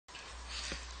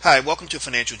Hi, welcome to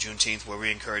Financial Juneteenth, where we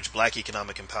encourage black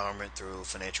economic empowerment through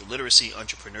financial literacy,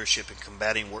 entrepreneurship, and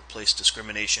combating workplace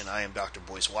discrimination. I am Dr.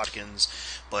 Boyce Watkins,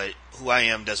 but who I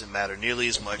am doesn't matter nearly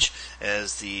as much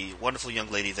as the wonderful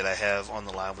young lady that I have on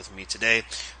the line with me today.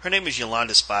 Her name is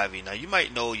Yolanda Spivey. Now, you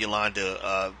might know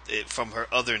Yolanda from her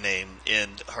other name in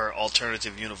her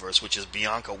alternative universe, which is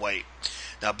Bianca White.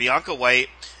 Now, Bianca White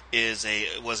was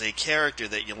a character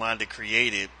that Yolanda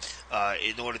created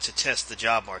in order to test the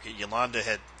job market. Yolanda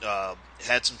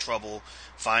had some trouble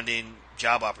finding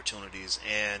job opportunities,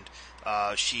 and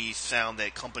she found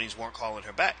that companies weren't calling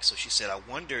her back. So she said, "I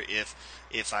wonder if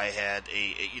I had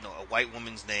a white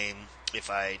woman's name, if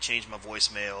I changed my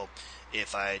voicemail,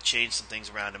 if I changed some things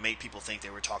around to make people think they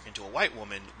were talking to a white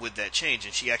woman, would that change?"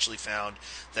 And she actually found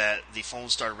that the phone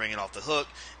started ringing off the hook.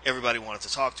 Everybody wanted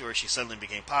to talk to her. She suddenly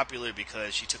became popular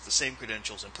because she took the same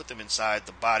credentials and put them inside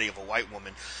the body of a white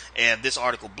woman. And this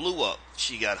article blew up.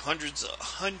 She got hundreds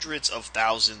of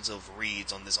thousands of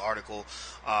reads on this article.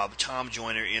 Tom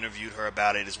Joyner interviewed her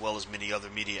about it, as well as many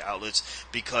other media outlets,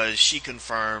 because she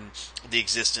confirmed the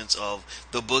existence of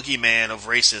the boogeyman of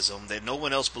racism that no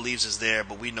one else believes is there,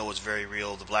 but we know it's very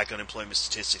real. The black unemployment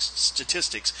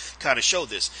statistics kind of show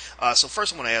this. So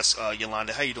first I want to ask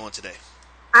Yolanda, how are you doing today?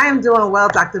 I am doing well,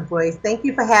 Dr. Boyce. Thank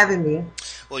you for having me.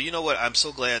 Well, you know what? I'm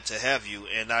so glad to have you,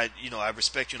 and I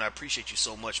respect you and I appreciate you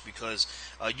so much because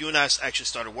you and I actually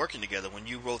started working together when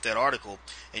you wrote that article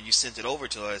and you sent it over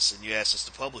to us and you asked us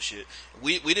to publish it.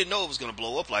 We didn't know it was going to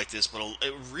blow up like this, but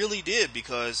it really did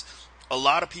because a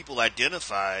lot of people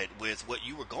identified with what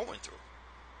you were going through.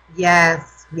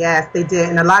 Yes, they did.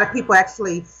 And a lot of people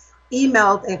actually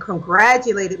emailed and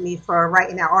congratulated me for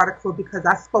writing that article because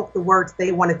I spoke the words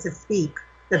they wanted to speak,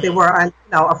 that they were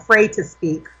afraid to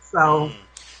speak. So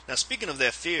Now, speaking of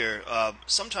that fear,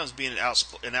 sometimes being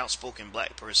an outspoken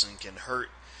black person can hurt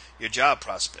your job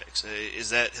prospects. Has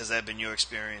that been your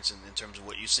experience in terms of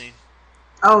what you've seen?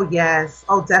 oh yes,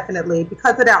 oh definitely.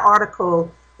 Because of that article,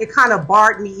 it kind of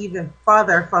barred me even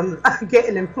further from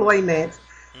getting employment.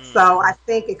 So I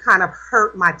think it kind of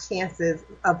hurt my chances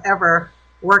of ever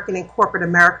working in corporate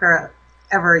America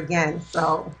ever again.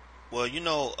 So Well,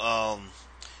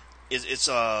 it's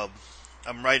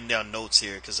I'm writing down notes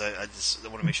here because I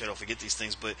want to make sure I don't forget these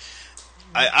things. But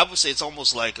I would say it's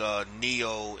almost like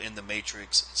Neo in the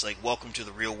Matrix. It's like welcome to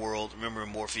the real world. Remember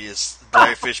Morpheus,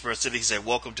 Larry Fishburne said, he said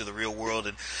welcome to the real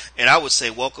world, and I would say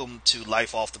welcome to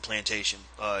life off the plantation.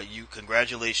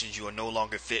 Congratulations, you are no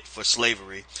longer fit for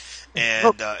slavery,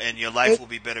 and your life will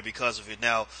be better because of it.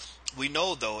 Now, we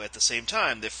know though at the same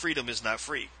time that freedom is not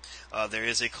free. There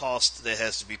is a cost that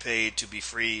has to be paid to be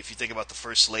free. If you think about the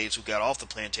first slaves who got off the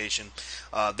plantation,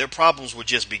 their problems were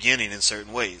just beginning in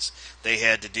certain ways. They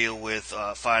had to deal with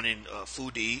finding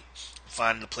food to eat,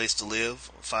 finding a place to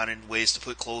live, finding ways to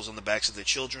put clothes on the backs of their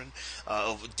children,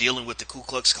 dealing with the Ku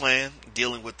Klux Klan,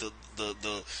 dealing with the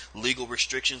legal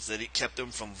restrictions that it kept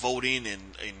them from voting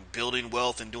and building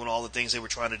wealth and doing all the things they were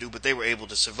trying to do, but they were able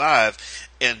to survive.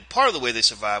 And part of the way they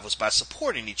survived was by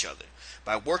supporting each other,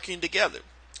 by working together.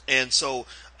 And so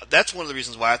that's one of the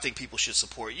reasons why I think people should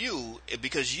support you,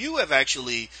 because you have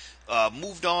actually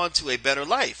moved on to a better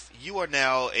life. You are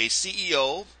now a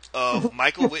CEO of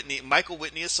Michael Whitney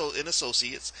and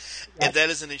Associates, and that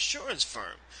is an insurance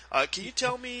firm. Can you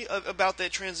tell me about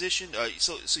that transition?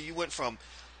 So you went from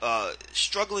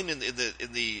struggling in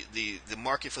the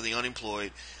market for the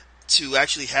unemployed to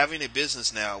actually having a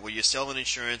business now where you're selling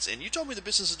insurance, and you told me the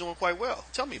business is doing quite well.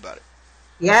 Tell me about it.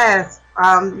 yes,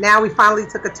 now we finally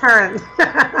took a turn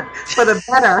for the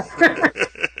better.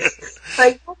 So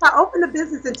yes, I opened a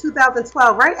business in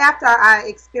 2012, right after I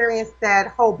experienced that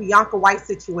whole Bianca White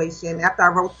situation, after I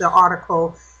wrote the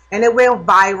article, and it went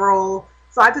viral.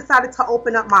 So I decided to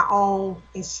open up my own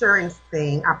insurance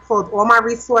thing. I pulled all my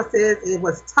resources. It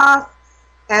was tough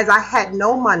as I had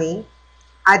no money.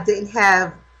 I didn't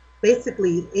have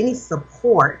basically any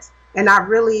support. And I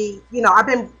really,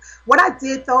 what I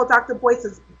did though, Dr. Boyce,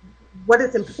 is what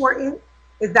is important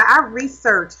is that I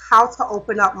researched how to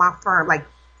open up my firm. Like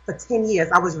for 10 years,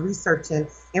 I was researching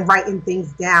and writing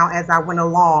things down as I went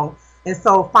along. And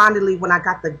so finally, when I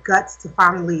got the guts to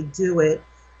finally do it,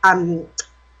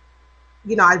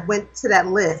 I went to that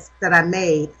list that I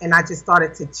made and I just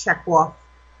started to check off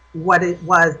what it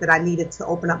was that I needed to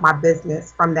open up my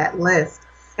business from that list.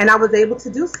 And I was able to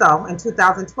do so in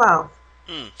 2012.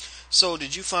 So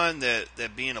did you find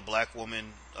that being a black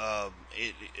woman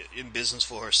in business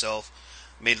for herself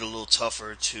made it a little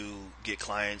tougher to get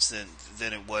clients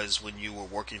than it was when you were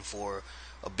working for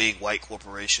a big white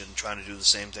corporation trying to do the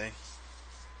same thing?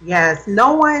 Yes,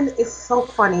 no one is so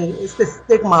funny. It's the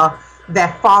stigma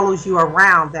that follows you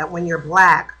around that when you're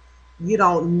black, you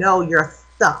don't know your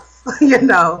stuff, you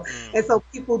know. Mm. And so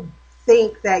people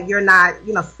think that you're not,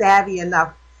 savvy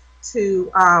enough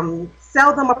to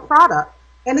sell them a product.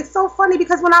 And it's so funny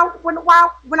because when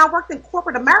I worked in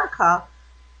corporate America,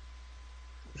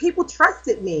 people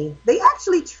trusted me. They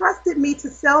actually trusted me to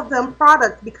sell them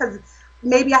products because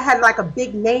maybe I had like a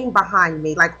big name behind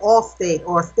me, like Allstate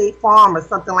or State Farm or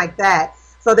something like that.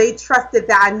 So they trusted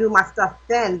that I knew my stuff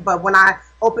then. But when I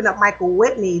opened up Michael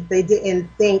Whitney, they didn't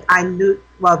think I knew.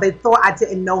 Well, they thought I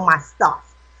didn't know my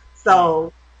stuff. Mm.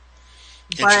 So,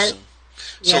 but Interesting.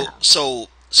 So, yeah,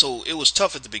 so it was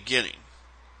tough at the beginning,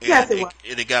 yes, and it was.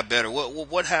 it got better.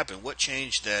 What happened? What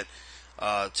changed that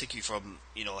took you from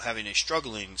having a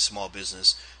struggling small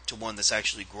business to one that's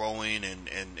actually growing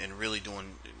and really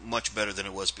doing much better than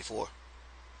it was before?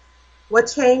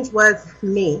 What changed was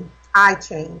me. I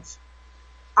changed.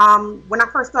 When I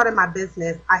first started my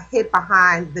business, I hid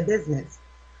behind the business.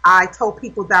 I told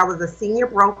people that I was a senior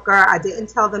broker. I didn't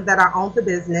tell them that I owned the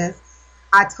business.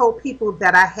 I told people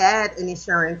that I had an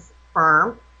insurance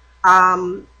firm,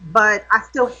 but I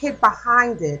still hid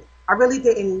behind it. I really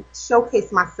didn't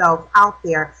showcase myself out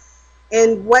there.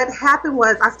 And what happened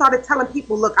was I started telling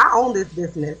people, look, I own this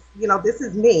business. This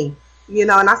is me.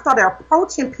 And I started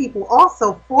approaching people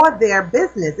also for their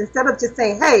business instead of just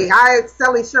saying, hey, I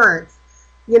sell insurance,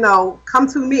 come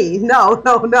to me. No,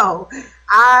 no, no.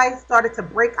 I started to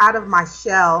break out of my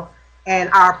shell and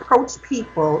I approached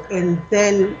people and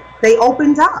then they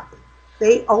opened up.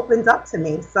 They opened up to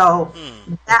me. So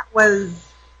Hmm. that was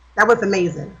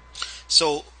amazing.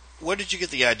 So, where did you get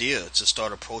the idea to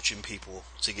start approaching people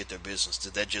to get their business?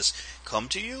 Did that just come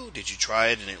to you? Did you try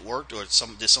it and it worked, or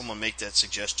did someone make that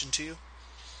suggestion to you?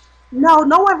 No,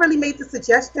 no one really made the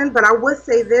suggestion, but I would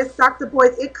say this, Dr.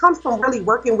 Boyce, it comes from really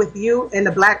working with you in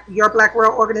your Black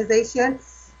World organization,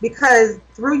 because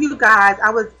through you guys,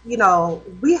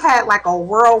 we had like a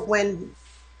whirlwind.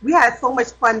 We had so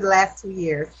much fun the last 2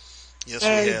 years. Yes, we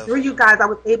And have. through you guys, I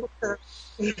was able to,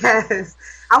 yes,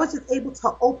 I was just able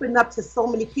to open up to so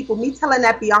many people. Me telling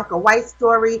that Bianca White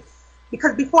story,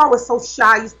 because before I was so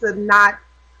shy, I used to not,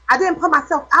 I didn't put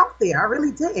myself out there. I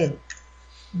really didn't.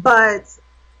 But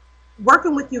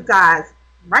working with you guys,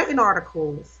 writing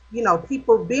articles,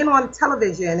 people being on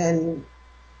television and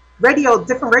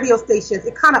different radio stations,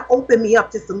 it kind of opened me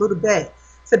up just a little bit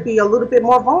to be a little bit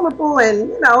more vulnerable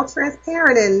and,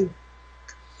 transparent. And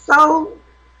so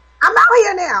I'm out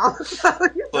here now. So,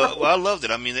 Well, I loved it.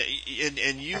 I mean,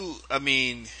 and you, I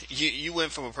mean, you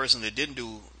went from a person that didn't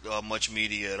do much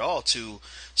media at all to yeah.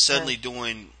 suddenly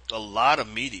doing a lot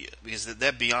of media, because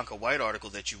that Bianca White article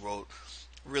that you wrote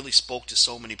really spoke to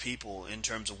so many people in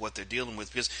terms of what they're dealing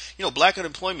with. Because black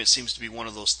unemployment seems to be one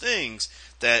of those things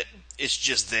that it's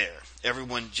just there.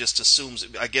 Everyone just assumes,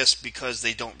 I guess, because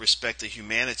they don't respect the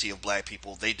humanity of black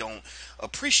people, they don't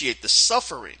appreciate the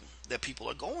suffering that people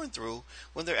are going through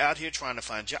when they're out here trying to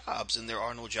find jobs and there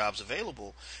are no jobs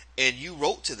available. And you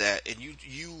wrote to that, and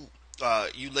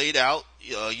you laid out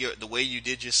the way you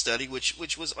did your study,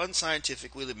 which was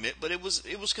unscientific, we'll admit, but it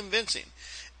was convincing.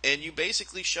 And you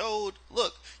basically showed,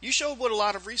 look, you showed what a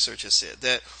lot of research has said,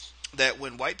 that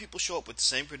when white people show up with the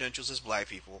same credentials as black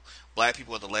people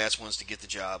are the last ones to get the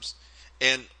jobs.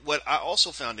 And what I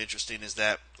also found interesting is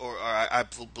that, or I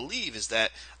believe, is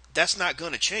that that's not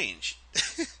going to change.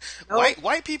 Nope.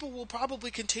 White people will probably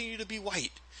continue to be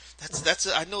white.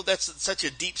 I know that's such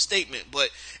a deep statement, but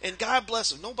and God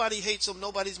bless them. Nobody hates them.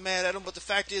 Nobody's mad at them. But the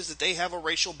fact is that they have a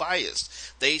racial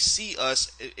bias. They see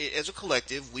us as a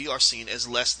collective. We are seen as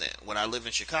less than. When I live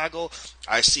in Chicago,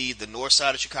 I see the north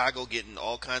side of Chicago getting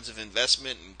all kinds of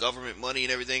investment and government money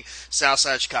and everything. South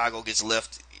side of Chicago gets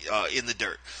left in the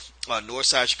dirt. North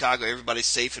side of Chicago, everybody's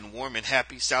safe and warm and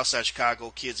happy. South side of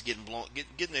Chicago, kids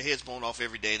getting their heads blown off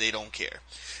every day. They don't care.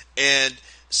 And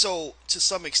so, to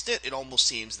some extent, it almost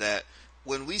seems that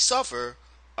when we suffer,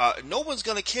 no one's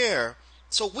going to care,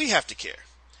 so we have to care.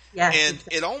 Yes, And it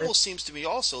exactly. almost seems to me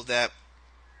also that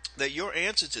your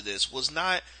answer to this was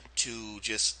not to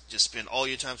just spend all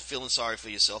your time feeling sorry for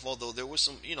yourself. Although there were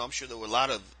some, I'm sure there were a lot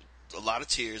of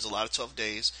tears, a lot of tough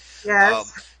days. Um,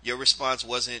 Yes. your response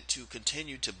wasn't to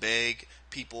continue to beg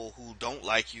people who don't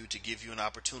like you to give you an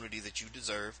opportunity that you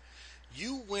deserve.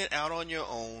 You went out on your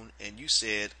own and you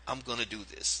said, I'm going to do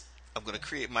this. I'm going to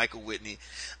create Michael Whitney.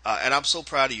 And I'm so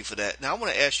proud of you for that. Now, I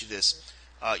want to ask you this.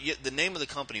 The name of the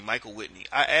company, Michael Whitney.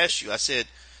 I asked you, I said,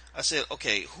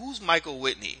 okay, who's Michael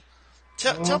Whitney?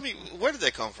 Tell Mhm. me, where did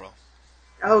that come from?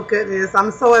 Oh goodness,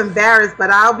 I'm so embarrassed,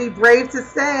 but I'll be brave to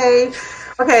say,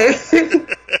 okay,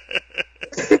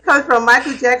 it comes from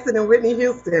Michael Jackson and Whitney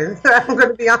Houston. I'm going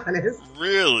to be honest.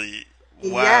 Really?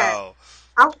 Yes. Wow.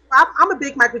 I'm a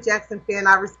big Michael Jackson fan.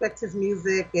 I respect his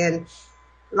music, and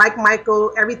like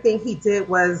Michael, everything he did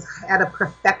was at a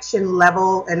perfection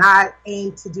level, and I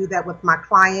aim to do that with my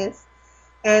clients.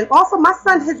 And also, my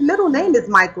son, his middle name is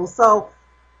Michael, so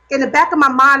in the back of my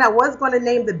mind, I was going to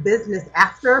name the business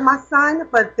after my son,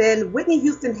 but then Whitney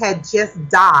Houston had just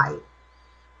died.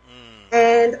 Mm,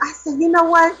 And I said, you know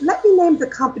what? Let me name the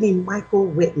company Michael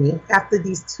Whitney after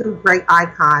these two great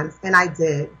icons. And I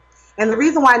did. And the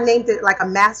reason why I named it like a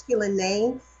masculine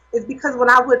name is because when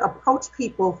I would approach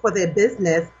people for their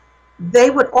business, they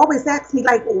would always ask me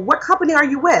like, what company are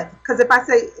you with? Because if I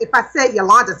said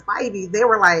Yolanda Spivey, they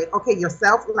were like, okay,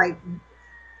 yourself, like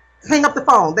hang up the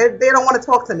phone. They don't want to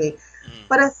talk to me. mm,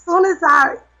 But as soon as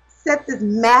I said this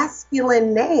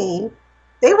masculine name,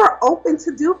 they were open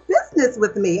to do business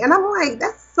with me. And I'm like,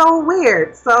 that's so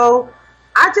weird. So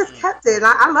I just mm. kept it.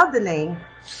 I love the name.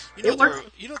 You know It what? That,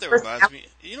 works. you know what that For reminds me.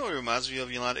 You know what it reminds me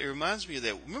of, Yolanda. It reminds me of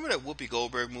that. Remember that Whoopi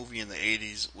Goldberg movie in the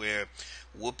 '80s where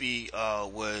Whoopi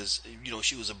was,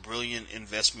 she was a brilliant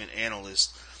investment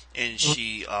analyst, and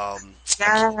you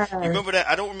Yes. remember that?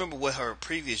 I don't remember what her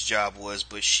previous job was,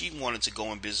 but she wanted to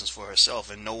go in business for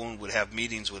herself, and no one would have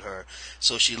meetings with her.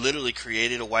 So she literally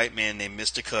created a white man named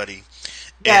Mr. Cuddy,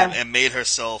 and Yes. and made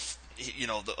herself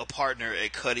a partner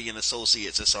at Cuddy and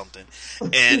Associates or something,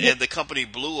 and the company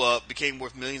blew up, became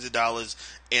worth millions of dollars,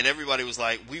 and everybody was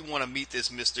like, we want to meet this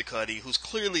Mr. Cuddy, who's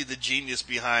clearly the genius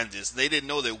behind this. They didn't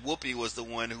know that Whoopi was the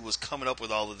one who was coming up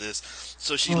with all of this,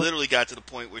 so she literally got to the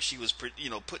point where she was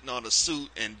putting on a suit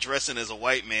and dressing as a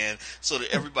white man so that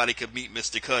everybody could meet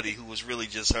Mr. Cuddy, who was really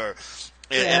just her.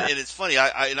 Yeah. And it's funny,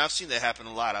 and I've seen that happen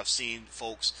a lot. I've seen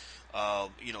folks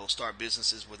start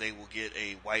businesses where they will get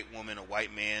a white woman, a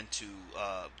white man to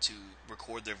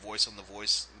record their voice on the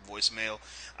voicemail.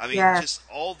 I mean, Yeah. just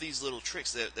all these little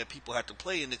tricks that people have to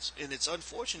play, and it's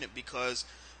unfortunate because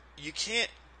you can't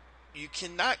you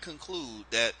cannot conclude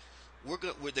that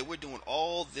we're doing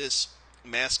all this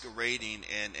masquerading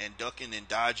and ducking and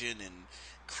dodging and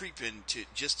creeping to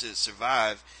just to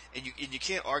survive, and you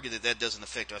can't argue that that doesn't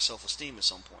affect our self esteem at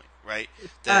some point, right?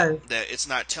 That Uh, that it's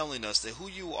not telling us that who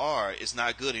you are is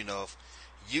not good enough.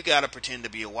 You got to pretend to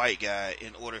be a white guy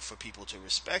in order for people to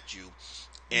respect you.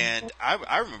 And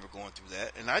I remember going through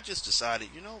that, and I just decided,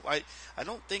 I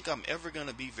don't think I'm ever going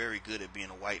to be very good at being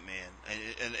a white man.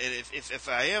 And if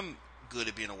I am good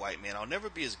at being a white man, I'll never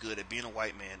be as good at being a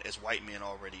white man as white men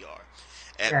already are.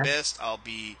 At yeah. best, I'll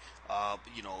be,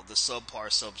 the subpar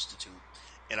substitute.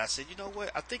 And I said, you know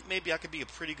what? I think maybe I could be a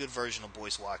pretty good version of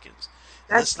Boyce Watkins.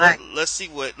 That's right. Let's see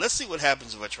what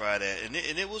happens if I try that. And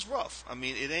it was rough. I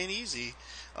mean, it ain't easy.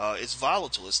 It's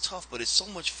volatile. It's tough, but it's so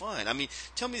much fun. I mean,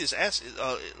 tell me this.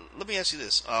 Let me ask you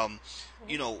this.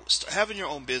 Having your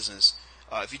own business.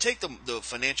 If you take the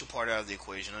financial part out of the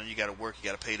equation, and you got to work, you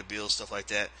got to pay the bills, stuff like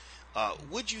that.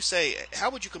 Would you say how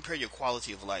would you compare your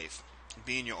quality of life,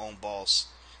 being your own boss,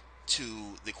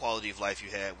 to the quality of life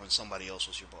you had when somebody else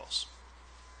was your boss?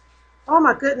 Oh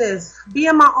my goodness.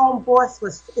 Being my own boss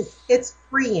it's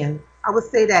freeing. I would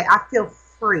say that I feel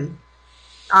free.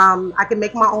 I can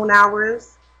make my own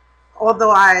hours.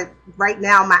 Although I right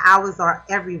now my hours are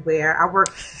everywhere. I work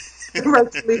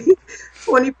virtually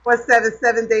 24/7,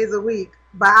 7 days a week,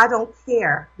 but I don't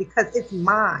care because it's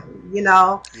mine.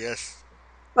 Yes.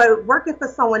 But working for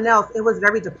someone else, it was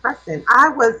very depressing. I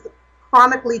was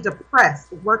chronically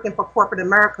depressed working for corporate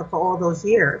America for all those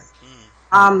years.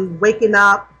 Mm, Waking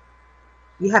up,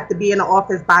 you have to be in the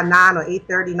office by 9 or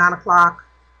 8:30, 9 o'clock.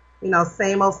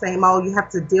 Same old, same old. You have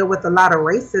to deal with a lot of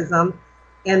racism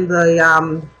in the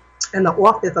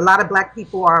office. A lot of black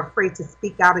people are afraid to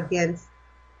speak out against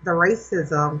the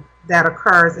racism that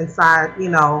occurs inside,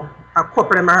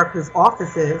 corporate America's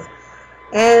offices.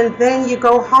 And then you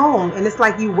go home, and it's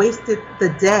like you wasted the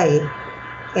day,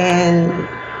 and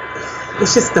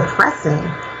it's just depressing.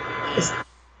 It's mm,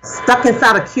 stuck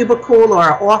inside a cubicle or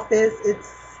an office.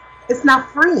 It's not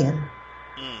freeing.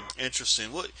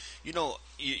 Interesting. Well,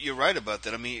 you're right about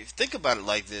that. I mean, think about it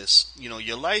like this.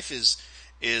 Your life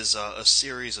is a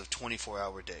series of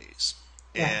 24-hour days,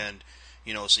 Yeah. and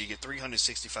so you get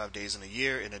 365 days in a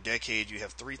year. In a decade, you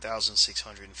have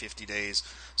 3,650 days.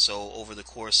 So over the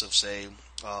course of say,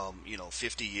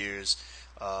 50 years,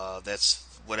 that's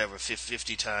whatever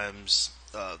 50 times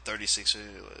 36,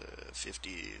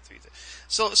 50.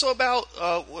 So about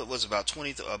what was about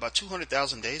 20 about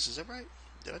 200,000 days. Is that right?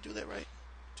 Did I do that right?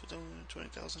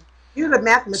 20,000. You're the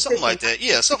Something mathematician. like that,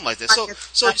 yeah, something like that.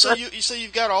 So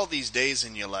you've got all these days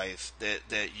in your life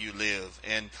that you live,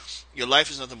 and your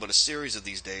life is nothing but a series of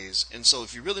these days. And so,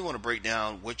 if you really want to break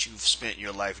down what you've spent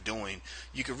your life doing,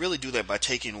 you can really do that by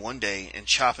taking one day and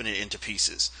chopping it into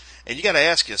pieces. And you got to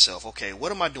ask yourself, okay,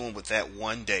 what am I doing with that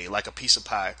one day, like a piece of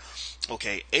pie?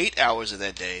 Okay, 8 hours of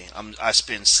that day, I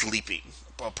spend sleeping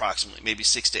approximately, maybe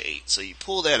 6 to 8. So you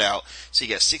pull that out, so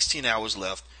you got 16 hours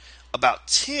left. About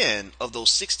 10 of those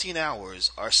 16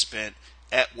 hours are spent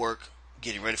at work,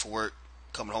 getting ready for work,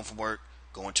 coming home from work,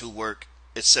 going to work,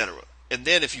 etc. And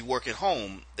then if you work at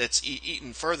home, that's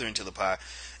eaten further into the pie.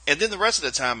 And then the rest of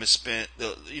the time is spent,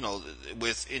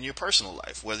 with in your personal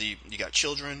life, whether you got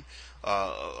children,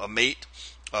 a mate,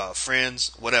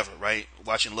 friends, whatever, right?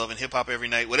 Watching Love and Hip Hop every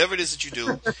night, whatever it is that you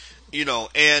do,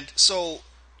 And so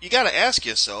you got to ask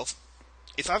yourself,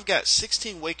 if I've got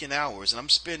 16 waking hours and I'm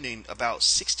spending about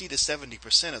 60 to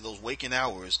 70% of those waking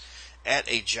hours at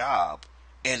a job,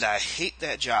 and I hate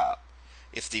that job,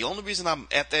 if the only reason I'm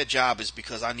at that job is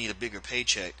because I need a bigger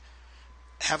paycheck,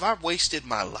 have I wasted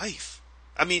my life?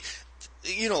 I mean,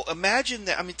 imagine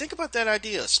that. I mean, think about that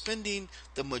idea. Spending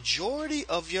the majority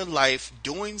of your life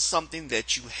doing something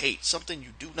that you hate, something you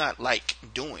do not like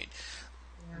doing.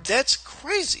 Yeah, That's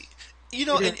crazy. it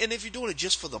is. And if you're doing it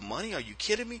just for the money, are you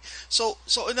kidding me?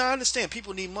 And I understand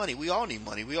people need money. We all need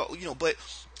money. We all, but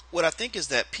what I think is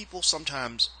that people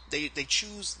sometimes they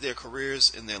choose their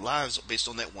careers and their lives based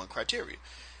on that one criteria.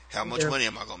 How We much do. money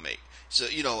am I going to make? So,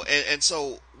 and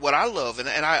so what I love, and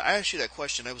I asked you that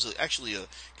question, that was actually a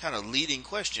kind of leading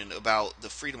question about the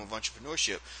freedom of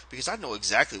entrepreneurship, because I know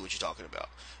exactly what you're talking about.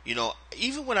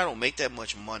 Even when I don't make that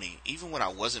much money, even when I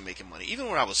wasn't making money, even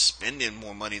when I was spending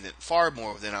more money far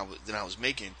more than I was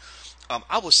making,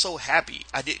 I was so happy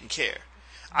I didn't care.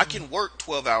 I Mhm. can work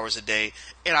 12 hours a day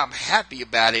and I'm happy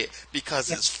about it because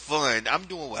Yeah, it's fun. I'm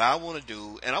doing what I want to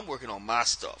do and I'm working on my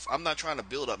stuff. I'm not trying to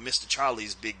build up Mr.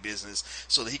 Charlie's big business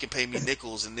so that he can pay me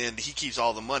nickels and then he keeps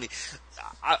all the money.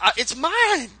 It's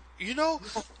mine. yeah,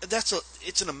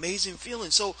 It's an amazing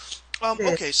feeling. So, it is.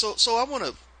 okay, so I want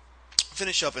to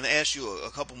finish up and ask you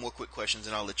a couple more quick questions,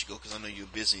 and I'll let you go because I know you're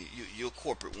busy. You're a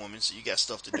corporate woman, so you got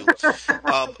stuff to do.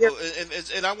 Um, Yeah,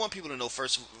 and I want people to know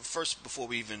first before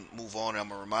we even move on, I'm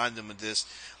gonna remind them of this.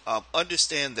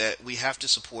 Understand that we have to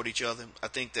support each other. I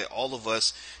think that all of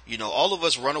us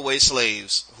runaway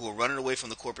slaves who are running away from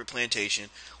the corporate plantation,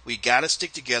 we got to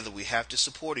stick together. We have to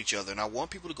support each other. And I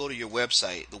want people to go to your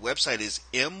website. The website is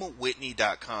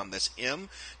mwhitney.com. That's MWHITNEY,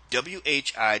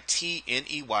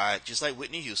 just like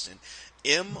Whitney Houston,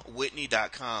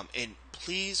 mwhitney.com. And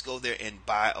please go there and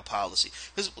buy a policy.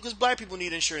 Because black people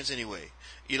need insurance anyway.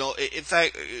 In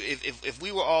fact, if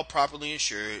we were all properly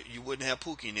insured, you wouldn't have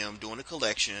Pookie and them doing a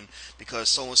collection because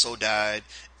so and so died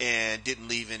and didn't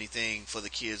leave anything for the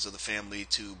kids or the family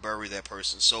to bury that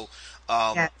person.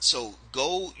 yeah, So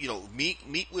go,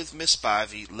 meet with Miss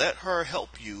Spivey. Let her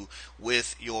help you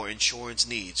with your insurance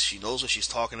needs. She knows what she's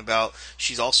talking about.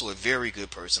 She's also a very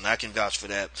good person. I can vouch for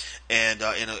that, and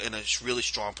in a really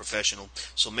strong professional.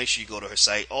 So make sure you go to her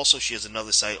site. Also, she has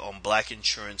another site on Black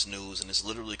Insurance News, and it's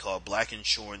literally called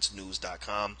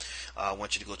blackinsurancenews.com. I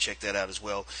want you to go check that out as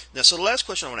well. Now, so the last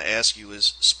question I want to ask you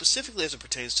is specifically as it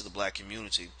pertains to the black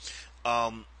community.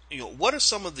 What are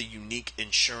some of the unique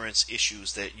insurance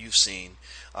issues that you've seen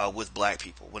with black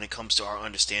people when it comes to our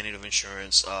understanding of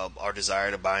insurance, our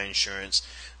desire to buy insurance,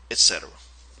 etc.?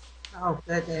 oh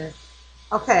goodness.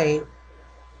 Okay,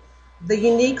 the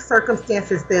unique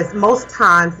circumstance is this: most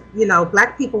times,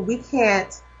 black people, we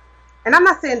can't. And I'm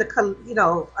not saying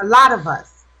a lot of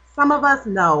us. Some of us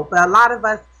no, but a lot of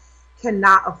us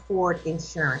cannot afford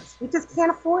insurance. We just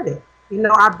can't afford it.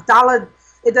 Our dollar,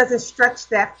 it doesn't stretch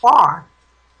that far.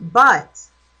 But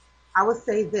I would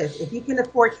say this: if you can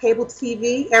afford cable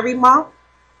TV every month,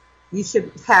 you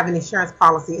should have an insurance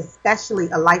policy, especially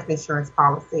a life insurance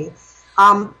policy.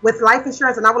 With life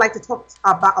insurance, and I would like to talk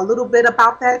about a little bit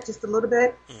about that, just a little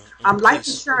bit. Life Please.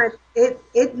 insurance,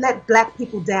 it let black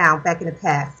people down back in the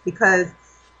past because,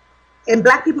 and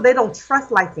black people, they don't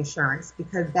trust life insurance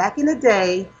because back in the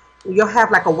day, you'll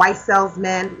have like a white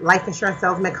salesman, life insurance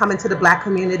salesman, come into the black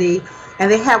community,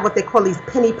 and they have what they call these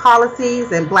penny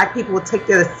policies, and black people would take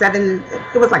their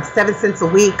it was like 7 cents a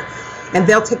week, and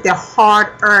they'll take their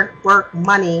hard-earned work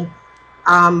money,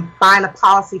 buying a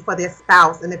policy for their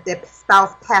spouse, and if their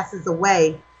spouse passes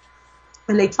away,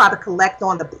 and they try to collect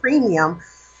on the premium,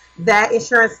 that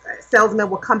insurance salesman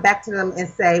will come back to them and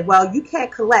say, well, you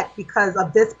can't collect because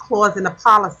of this clause in the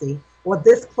policy or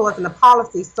this clause in the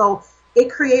policy. So it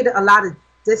created a lot of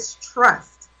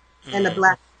distrust in the Mm,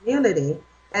 black community.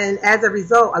 And as a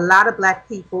result, a lot of black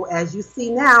people, as you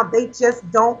see now, they just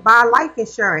don't buy life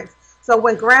insurance. So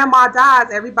when grandma dies,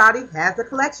 everybody has a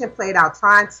collection plate out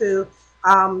trying to,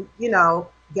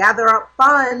 gather up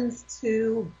funds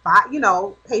to buy,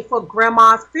 pay for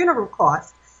grandma's funeral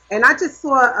costs. And I just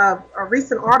saw a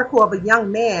recent article of a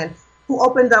young man who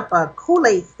opened up a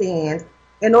Kool-Aid stand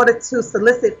in order to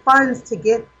solicit funds to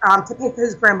get to pay for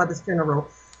his grandmother's funeral.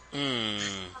 Mm.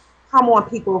 Come on,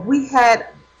 people. If we had,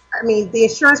 I mean, the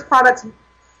insurance products.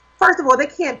 First of all, they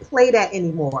can't play that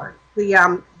anymore. The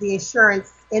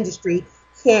insurance industry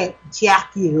can't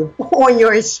jack you on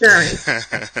your insurance.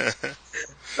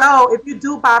 So if you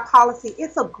do buy a policy,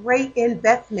 it's a great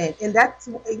investment, and that's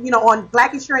on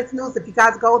Black Insurance News. If you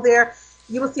guys go there,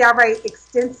 you will see I write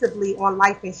extensively on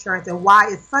life insurance and why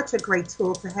it's such a great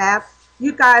tool to have.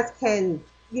 You guys can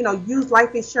use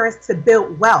life insurance to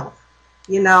build wealth.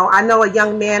 I know a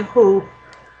young man who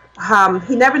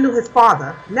he never knew his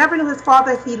father. Never knew his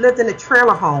father. He lived in a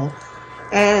trailer home,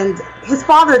 and his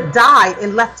father died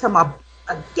and left him a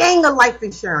gang of life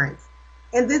insurance.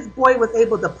 And this boy was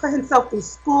able to put himself through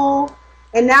school,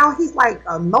 and now he's like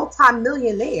a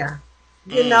multi-millionaire,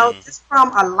 just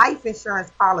from a life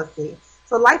insurance policy.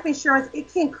 So life insurance,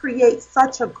 it can create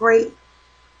such a great,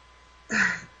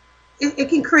 it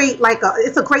can create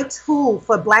it's a great tool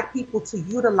for Black people to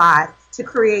utilize to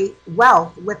create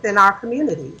wealth within our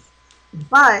communities.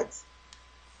 But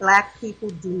Black people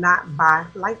do not buy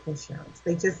life insurance.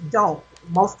 They just don't.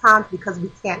 Most times because we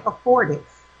can't afford it.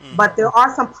 But there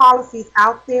are some policies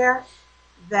out there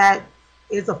that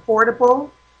is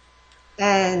affordable,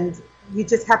 and you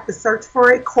just have to search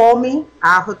for it. Call me.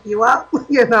 I'll hook you up,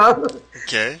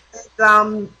 Okay.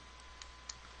 And,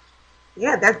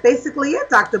 yeah, that's basically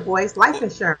it, Dr. Boyce, life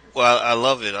insurance. Well, I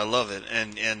love it. I love it.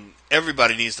 And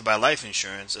everybody needs to buy life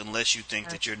insurance unless you think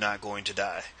that you're not going to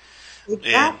die.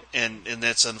 Exactly. And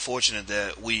that's unfortunate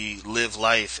that we live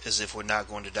life as if we're not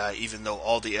going to die, even though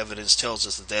all the evidence tells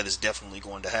us that that is definitely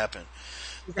going to happen.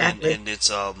 Exactly. And it's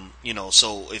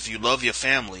so if you love your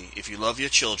family, if you love your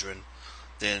children,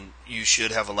 then you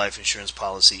should have a life insurance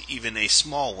policy, even a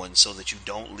small one, so that you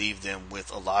don't leave them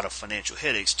with a lot of financial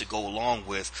headaches to go along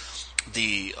with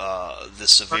the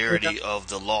severity of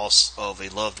the loss of a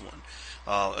loved one.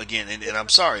 Again, and I'm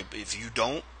sorry, but if you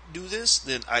don't do this,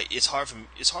 then it's hard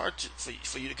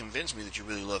for you to convince me that you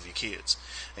really love your kids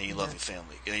and you love your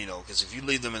family. Because if you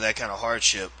leave them in that kind of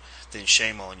hardship, then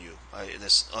shame on you.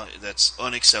 That's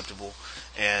unacceptable.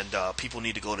 And people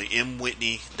need to go to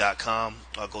mwhitney.com.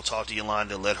 Go talk to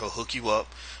Yolanda. Let her hook you up.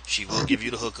 She will give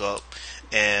you the hookup.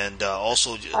 And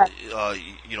also,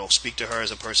 speak to her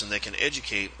as a person that can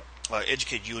educate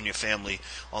you and your family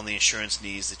on the insurance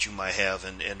needs that you might have,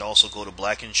 and also go to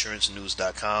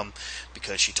blackinsurancenews.com,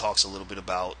 because she talks a little bit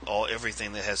about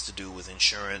everything that has to do with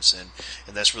insurance, and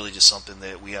that's really just something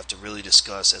that we have to really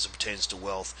discuss as it pertains to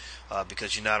wealth,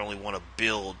 because you not only want to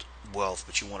build wealth,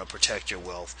 but you want to protect your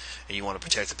wealth, and you want to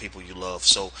protect the people you love.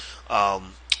 So I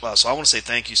want to say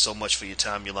thank you so much for your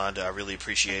time, Yolanda. I really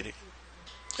appreciate it.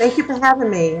 Thank you for having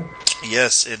me.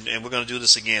 Yes, and we're going to do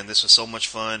this again. This was so much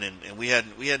fun, and we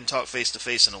hadn't talked face to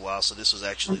face in a while, so this was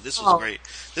great.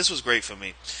 This was great for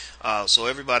me. So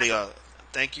everybody,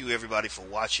 thank you everybody for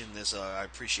watching this. I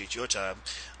appreciate your time.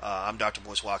 I'm Dr.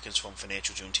 Boyce Watkins from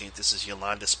Financial Juneteenth. This is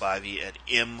Yolanda Spivey at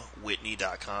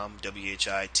mwhitney.com,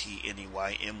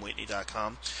 WHITNEY,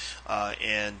 mwhitney.com.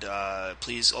 And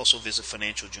please also visit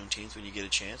Financial Juneteenth when you get a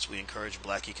chance. We encourage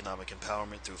Black economic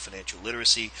empowerment through financial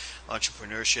literacy,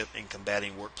 entrepreneurship, and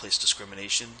combating workplace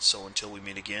discrimination. So until we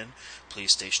meet again,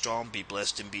 please stay strong, be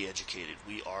blessed, and be educated.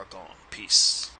 We are gone. Peace.